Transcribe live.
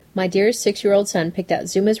My dearest 6-year-old son picked out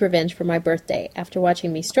Zuma's Revenge for my birthday after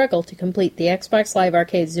watching me struggle to complete the Xbox Live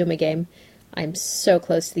Arcade Zuma game. I'm so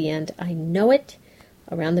close to the end. I know it.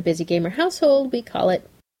 Around the Busy Gamer household, we call it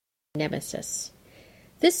Nemesis.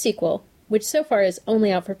 This sequel, which so far is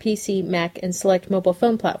only out for PC, Mac, and select mobile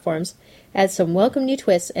phone platforms, adds some welcome new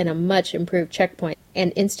twists and a much improved checkpoint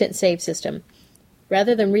and instant save system.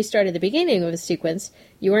 Rather than restart at the beginning of a sequence,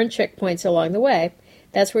 you earn checkpoints along the way.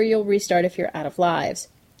 That's where you'll restart if you're out of lives.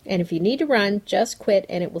 And if you need to run, just quit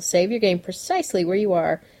and it will save your game precisely where you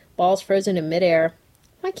are, balls frozen in midair.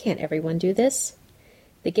 Why can't everyone do this?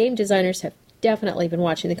 The game designers have definitely been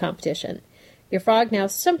watching the competition. Your frog now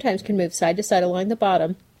sometimes can move side to side along the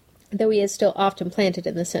bottom, though he is still often planted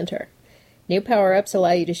in the center. New power-ups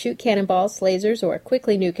allow you to shoot cannonballs, lasers, or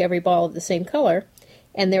quickly nuke every ball of the same color,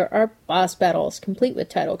 and there are boss battles, complete with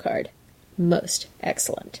title card. Most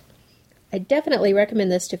excellent. I definitely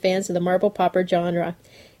recommend this to fans of the marble popper genre.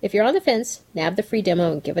 If you're on the fence, nab the free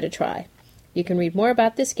demo and give it a try. You can read more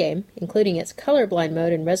about this game, including its colorblind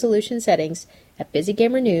mode and resolution settings, at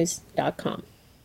BusyGamerNews.com.